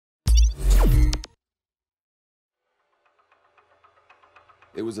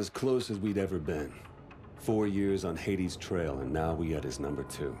It was as close as we'd ever been. 4 years on Hades' trail, and now we had his number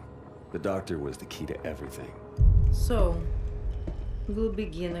 2. The doctor was the key to everything. So, we'll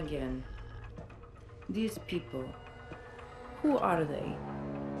begin again. These people, who are they?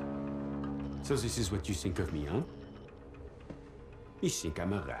 So this is what you think of me, huh? You think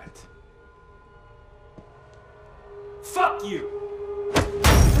I'm a rat. Fuck you!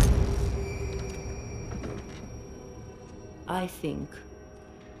 I think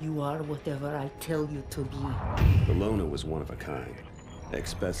you are whatever I tell you to be. Bologna was one of a kind.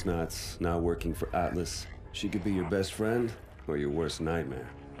 Ex-Spetsnaz, now working for Atlas. She could be your best friend or your worst nightmare,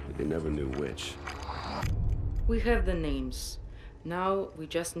 but you never knew which. We have the names. Now we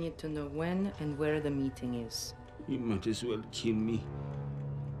just need to know when and where the meeting is. You might as well kill me.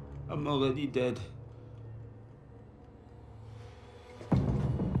 I'm already dead.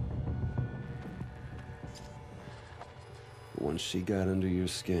 Once she got under your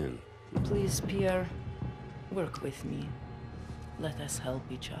skin... Please, Pierre, work with me. Let us help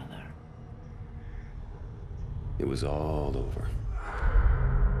each other. It was all over.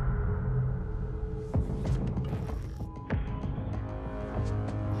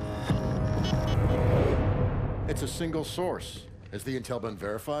 It's a single source. Has the intel been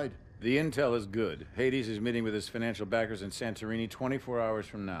verified? The intel is good. Hades is meeting with his financial backers in Santorini 24 hours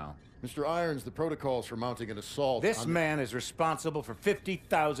from now. Mr. Irons, the protocols for mounting an assault This man is responsible for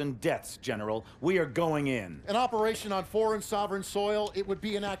 50,000 deaths, General. We are going in. An operation on foreign sovereign soil, it would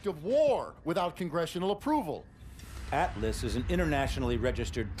be an act of war without congressional approval. Atlas is an internationally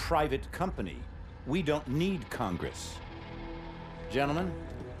registered private company. We don't need Congress. Gentlemen,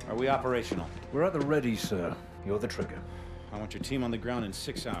 are we operational? We're at the ready, sir. You're the trigger. I want your team on the ground in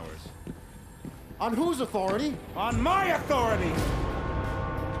 6 hours. On whose authority? On my authority!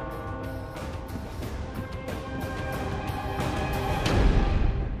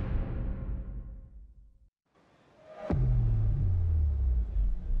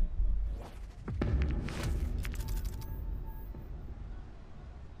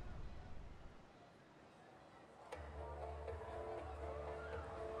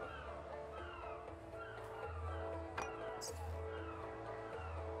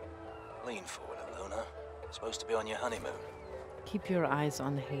 Lean forward, Alona. Supposed to be on your honeymoon. Keep your eyes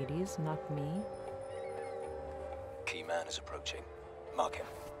on Hades, not me. Key man is approaching. Mark him.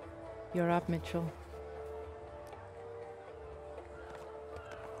 You're up, Mitchell.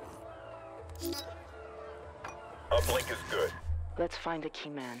 Uplink is good. Let's find the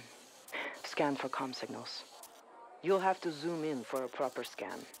key man. Scan for comm signals. You'll have to zoom in for a proper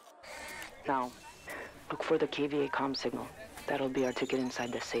scan. Now, look for the KVA comm signal. That'll be our ticket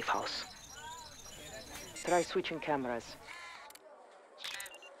inside the safe house. Try switching cameras.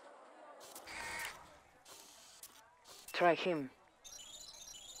 Try him.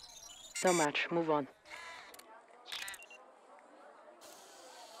 No match. Move on.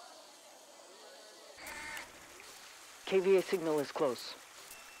 KVA signal is close.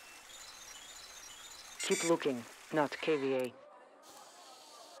 Keep looking, not KVA.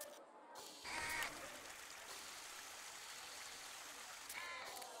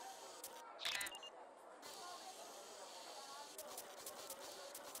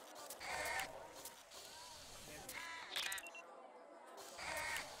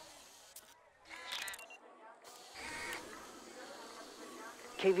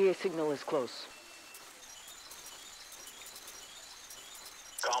 KVA signal is close.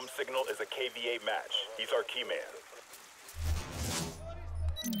 Comm signal is a KVA match. He's our key man.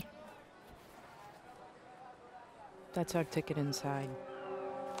 That's our ticket inside.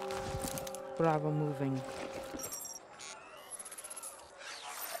 Bravo moving.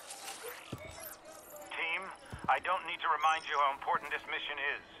 Team, I don't need to remind you how important this mission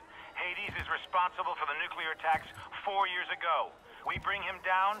is. Hades is responsible for the nuclear attacks 4 years ago. We bring him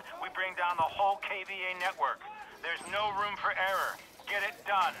down, we bring down the whole KVA network. There's no room for error. Get it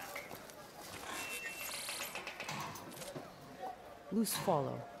done. Loose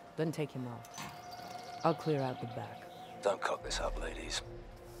follow, then take him out. I'll clear out the back. Don't cock this up, ladies.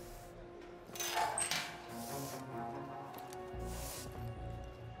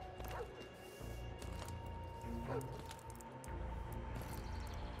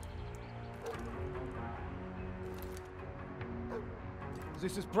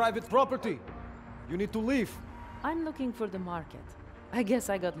 This is private property. You need to leave. I'm looking for the market. I guess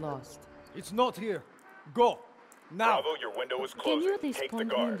I got lost. It's not here. Go. Now. Bravo, your window is Can closing. you at least Take the point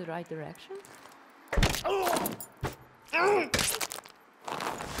me in guard. the right direction?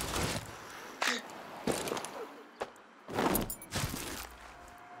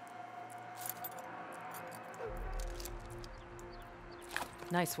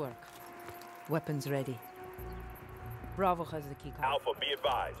 Nice work. Weapons ready. Bravo has the key card. Alpha, be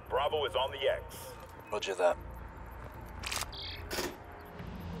advised. Bravo is on the X. Roger that.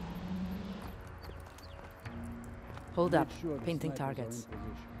 Hold up. Make sure the Painting snipers are in targets. position.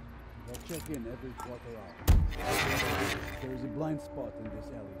 They'll check in every quarter hour. There is a blind spot in this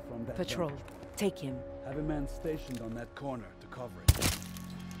alley from that Patrol. vantage point. Take him. Have a man stationed on that corner to cover it.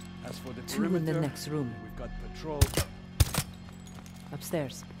 As for the Two in perimeter, the next room. we've got patrol.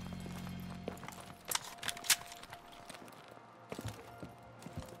 Upstairs.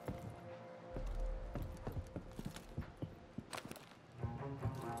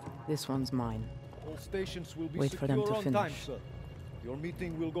 This one's mine. All stations will be Wait for them secure to on time, finish. sir. Your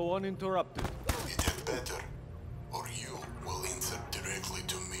meeting will go uninterrupted. It had better, or you will answer directly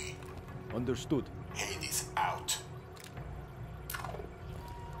to me. Understood. Hades out.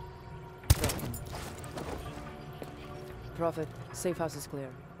 Prophet, safe house is clear.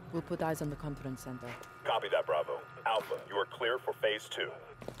 We'll put eyes on the conference center. Copy that, Bravo. Alpha, you are clear for phase 2.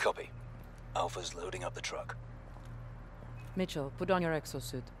 Copy. Alpha's loading up the truck. Mitchell, put on your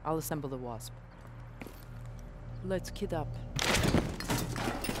exosuit. I'll assemble the Wasp. Let's kid up.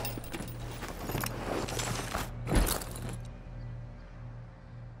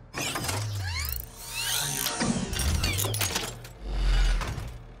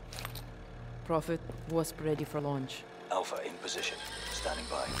 Prophet, Wasp ready for launch. Alpha in position. Standing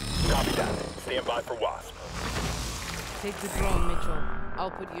by. Copy that. Stand by for Wasp. Take the drone, Mitchell.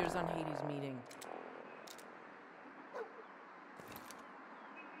 I'll put ears on Hades' meeting.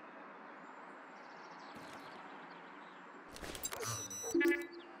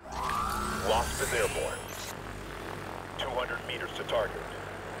 Wasp is airborne. 200 meters to target.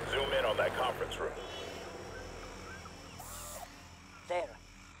 Zoom in on that conference room. There.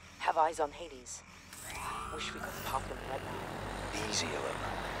 Have eyes on Hades. Wish we could pop him right now. Easy,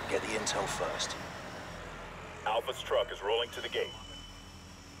 Alpha. Get the intel first. Alpha's truck is rolling to the gate.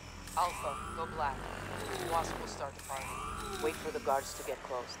 Alpha, go black. Wasp will start the party. Wait for the guards to get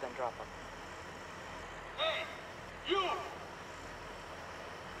close, then drop them. Hey! You!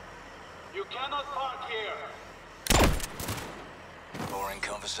 You cannot park here! Boring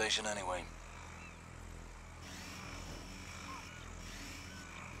conversation anyway.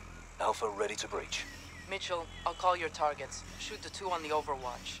 Alpha ready to breach. Mitchell, I'll call your targets. Shoot the two on the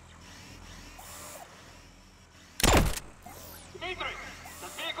overwatch. Dmitri! The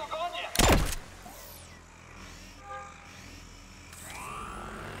vehicle gone yet?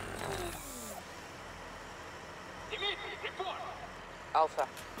 Dmitri, report! Alpha,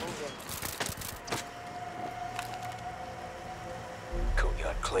 move in.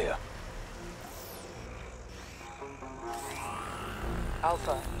 Courtyard clear.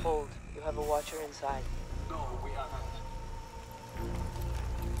 Alpha, hold. You have a watcher inside. No, we haven't.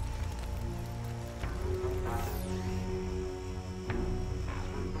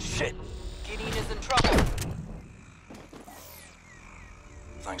 Shit! Gideon is in trouble.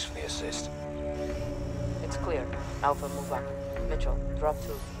 Thanks for the assist. It's clear. Alpha, move up. Mitchell, drop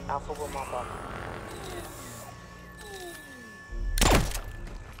two. Alpha will mop up.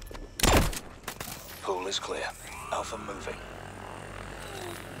 Pool is clear. Alpha moving.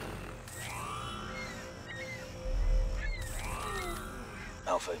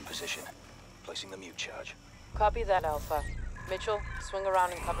 Alpha in position. Placing the mute charge. Copy that, Alpha. Mitchell, swing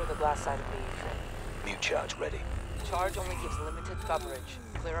around and cover the glass side of the E-train. Mute charge ready. Charge only gives limited coverage.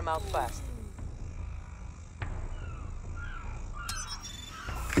 Clear him out fast.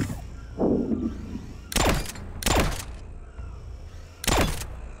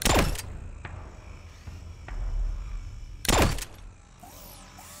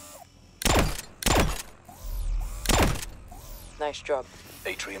 Nice job.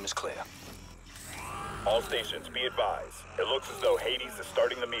 Atrium is clear. All stations, be advised. It looks as though Hades is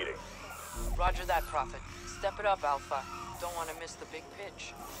starting the meeting. Roger that, Prophet. Step it up, Alpha. Don't want to miss the big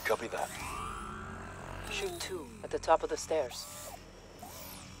pitch. Copy that. Shoot two at the top of the stairs.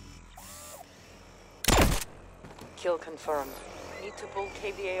 Kill confirmed. Need to pull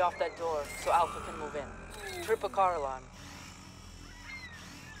KVA off that door so Alpha can move in. Trip a car alarm.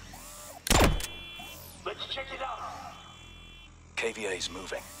 Let's check it out! KVA's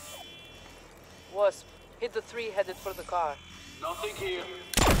moving. Wasp, hit the three headed for the car. Nothing here.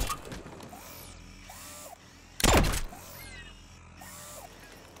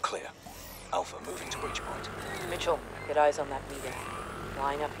 Clear. Alpha moving to breach point. Mitchell, get eyes on that meeting.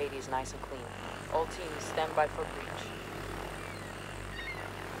 Line up Hades nice and clean. All teams stand by for breach.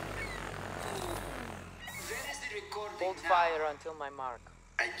 Hold fire until my mark.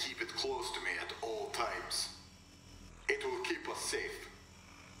 I keep it close to me at all times. It will keep us safe.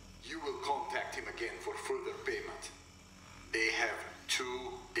 You will contact him again for further payment. They have 2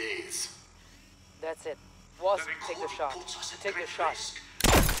 days. That's it. Wasp, take the shot. Take the shot.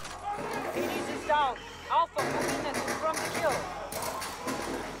 Hades is down. Alpha, come in and confirm the kill.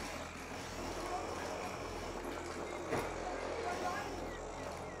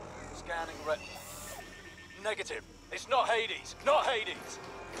 Scanning negative. It's not Hades. Not Hades.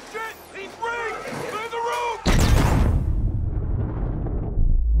 Shit! He's rigged! Clear the room!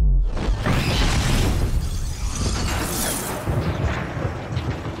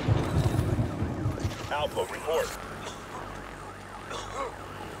 Alpha, report.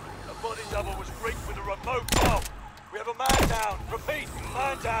 A body double was rigged with a remote bomb. We have a man down. Repeat,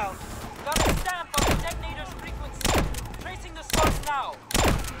 man down. Got a stamp on the detonator's frequency. Tracing the source now.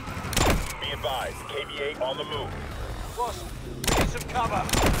 Be advised, KVA on the move. Wasp, we need some cover.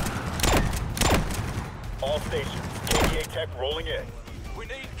 All stations, KVA tech rolling in. We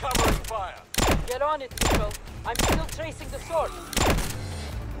need covering fire. Get on it, Mitchell. I'm still tracing the source.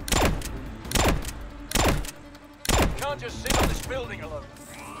 We can't just sit on this building alone.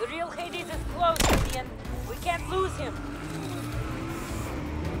 The real Hades is close, Gideon. We can't lose him.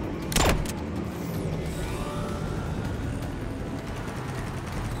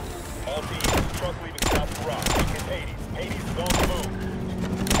 All teams, truck leaving South Garage. It's Hades. Hades is on the move.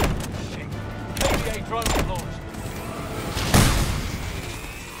 Shit. KVA drone launched.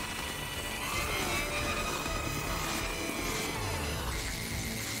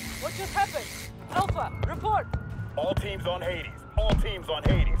 What just happened? Alpha, report. All teams on Hades. All teams on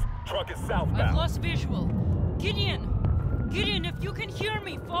Hades. Truck is southbound. I've lost visual. Gideon! Gideon, if you can hear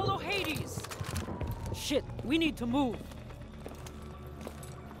me, follow Hades. Shit, we need to move.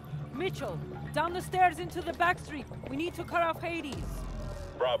 Mitchell, down the stairs into the back street. We need to cut off Hades.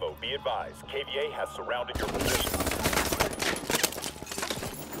 Bravo, be advised. KVA has surrounded your position.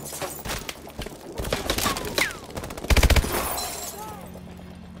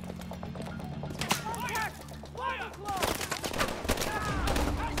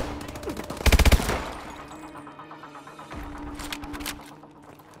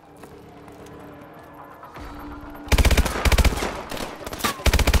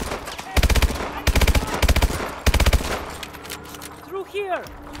 Here!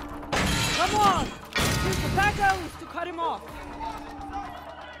 Come on! Use the back alleys to cut him off!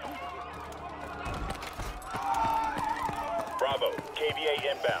 Bravo, KVA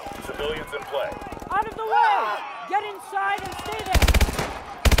inbound. Civilians in play. Out of the way! Get inside and stay there!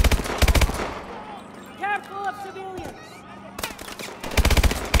 Careful of civilians!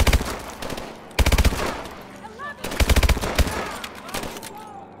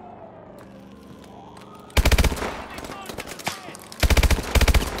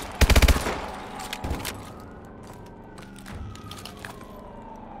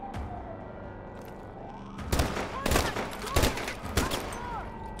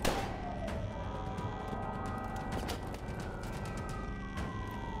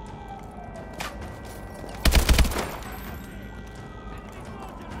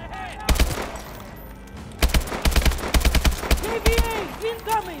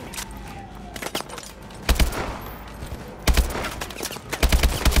 Incoming!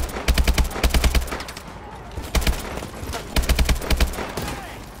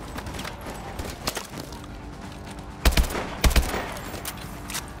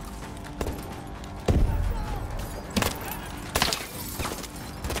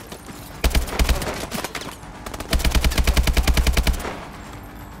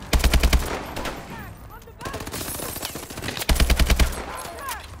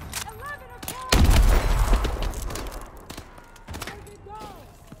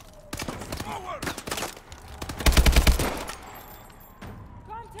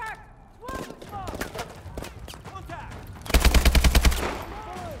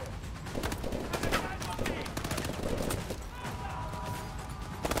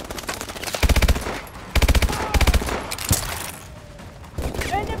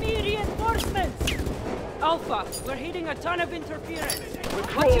 Alpha, we're hitting a ton of interference. We're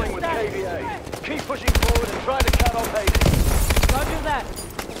crawling with KVA. Keep pushing forward and try to cut off Hades. Roger that.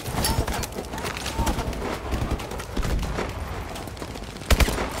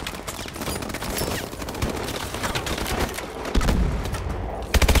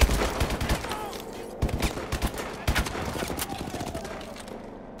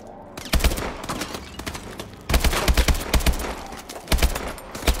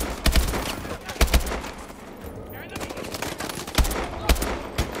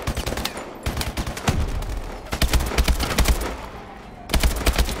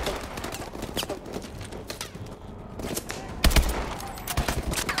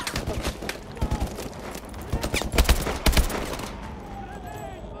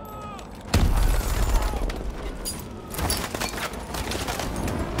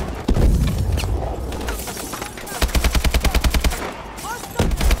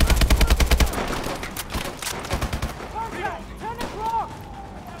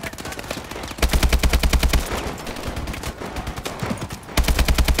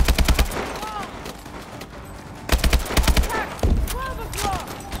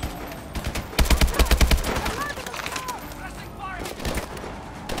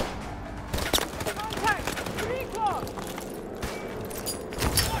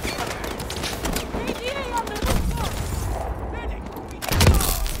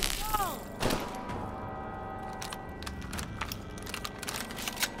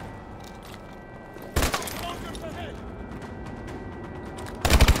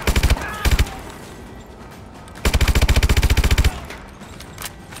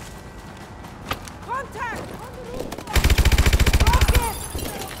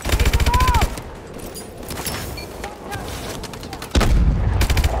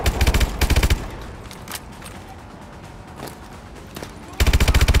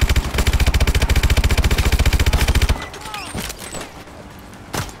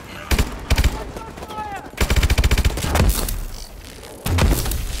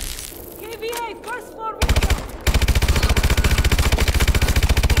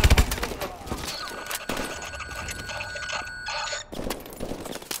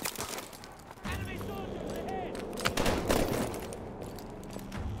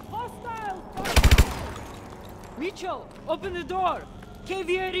 Mitchell, open the door!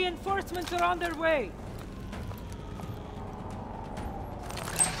 KVA reinforcements are on their way!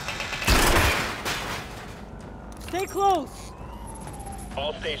 Stay close!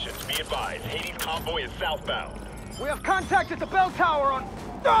 All stations, be advised. Hades convoy is southbound. We have contact at the bell tower on...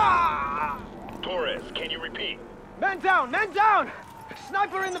 Ah! Torres, can you repeat? Men down! Men down!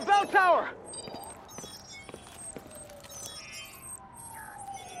 Sniper in the bell tower!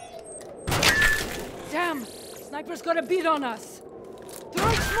 Damn! Sniper's got a beat on us!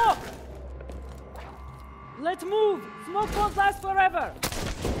 Throw smoke! Let's move! Smoke won't last forever!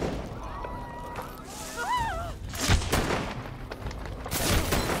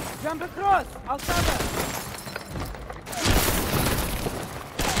 Jump across! I'll cover!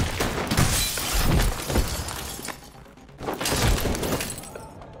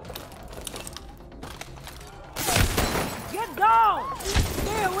 Get down!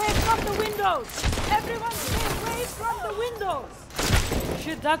 Stay away from the windows! Everyone stay away from the windows!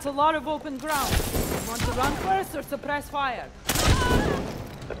 Shit, that's a lot of open ground. Want to run first or suppress fire?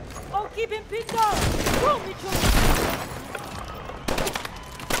 Oh, keep him pinned down! Go, Mitchell!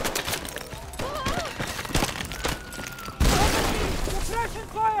 Suppression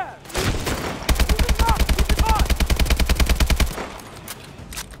fire! Moving up! Keep it on!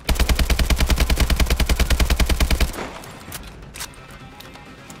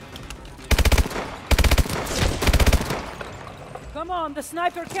 Come on, the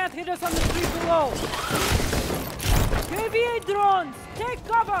sniper can't hit us on the street below! KVA drones! Take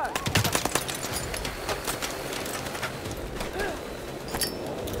cover!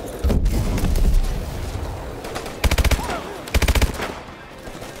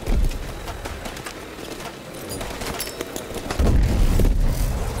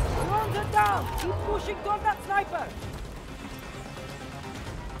 Drones are down! Keep pushing toward that sniper!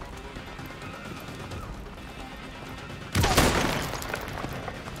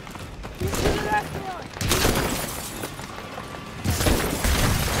 Into the restaurant!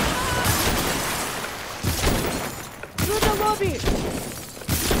 Through the lobby!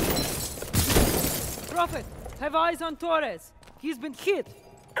 Prophet, have eyes on Torres. He's been hit.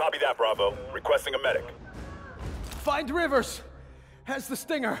 Copy that, Bravo. Requesting a medic. Find Rivers! Has the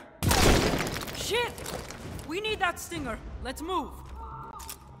stinger! Shit! We need that stinger. Let's move.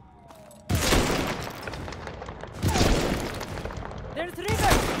 There's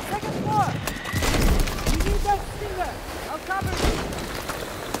Rivers! Second floor! We need that stinger! I'll cover you!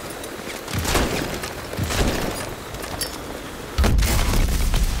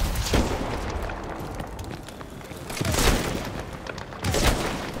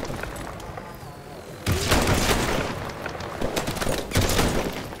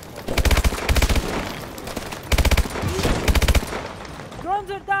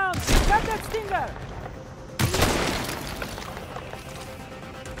 Drones are down! Got that stinger!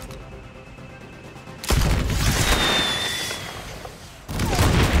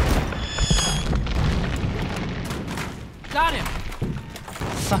 Got him!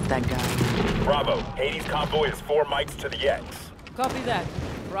 Fuck that guy. Bravo. Hades convoy is 4 mics to the X. Copy that.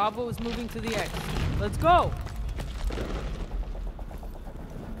 Bravo is moving to the X. Let's go!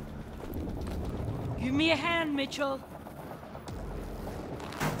 Give me a hand, Mitchell.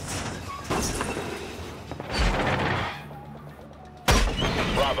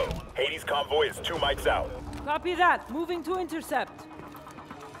 Bravo. Hades convoy is 2 mics out. Copy that. Moving to intercept.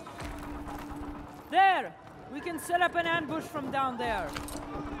 There! We can set up an ambush from down there.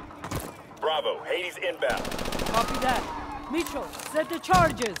 Bravo. Hades inbound. Copy that. Mitchell, set the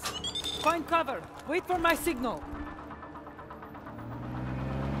charges. Find cover. Wait for my signal.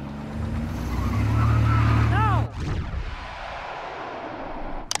 Now!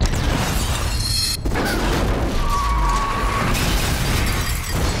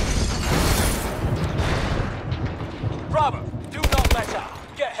 Bravo! Do not let up!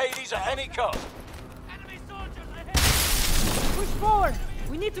 Get Hades at any cost! Push forward!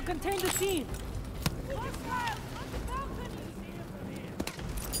 We need to contain the scene!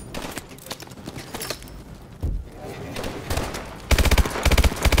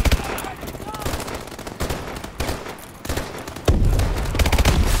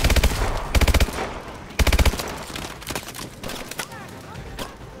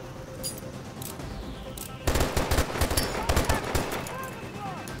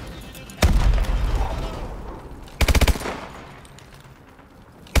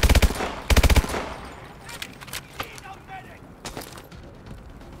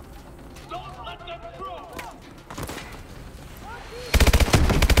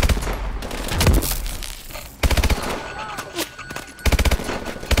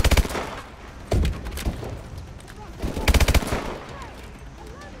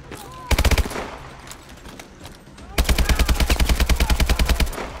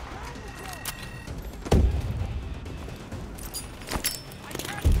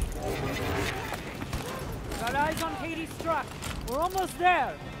 Focus on Hades' truck. We're almost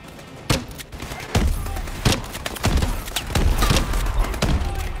there.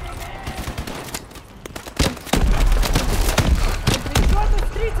 Make sure the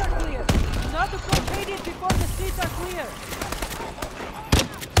streets are clear. Do not approach Hades before the streets are clear.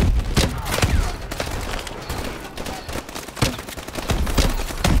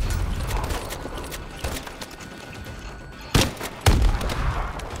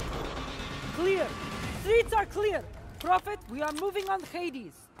 Clear. Streets are clear. Prophet, we are moving on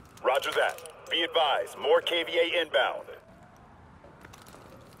Hades. Roger that. Be advised, more KVA inbound.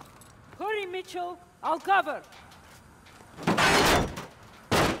 Hurry, Mitchell. I'll cover.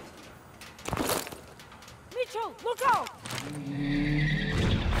 Mitchell, look out!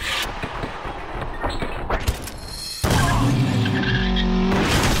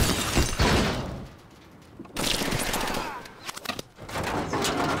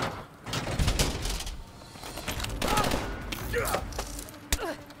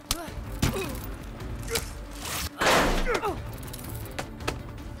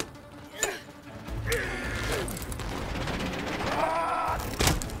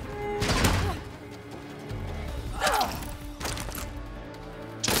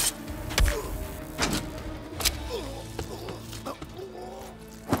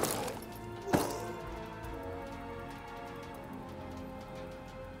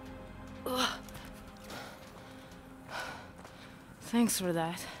 Thanks for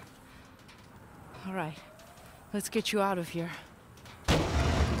that. All right, let's get you out of here.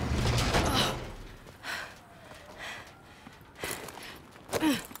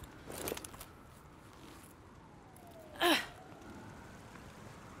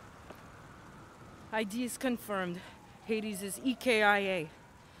 ID is confirmed. Hades is EKIA.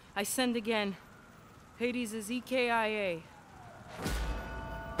 I send again. Hades is EKIA.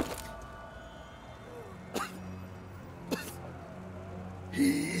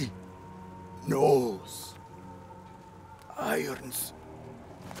 He knows. Irons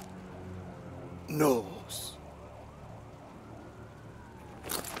knows.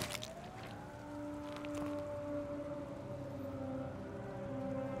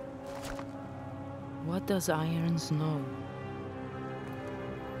 What does Irons know?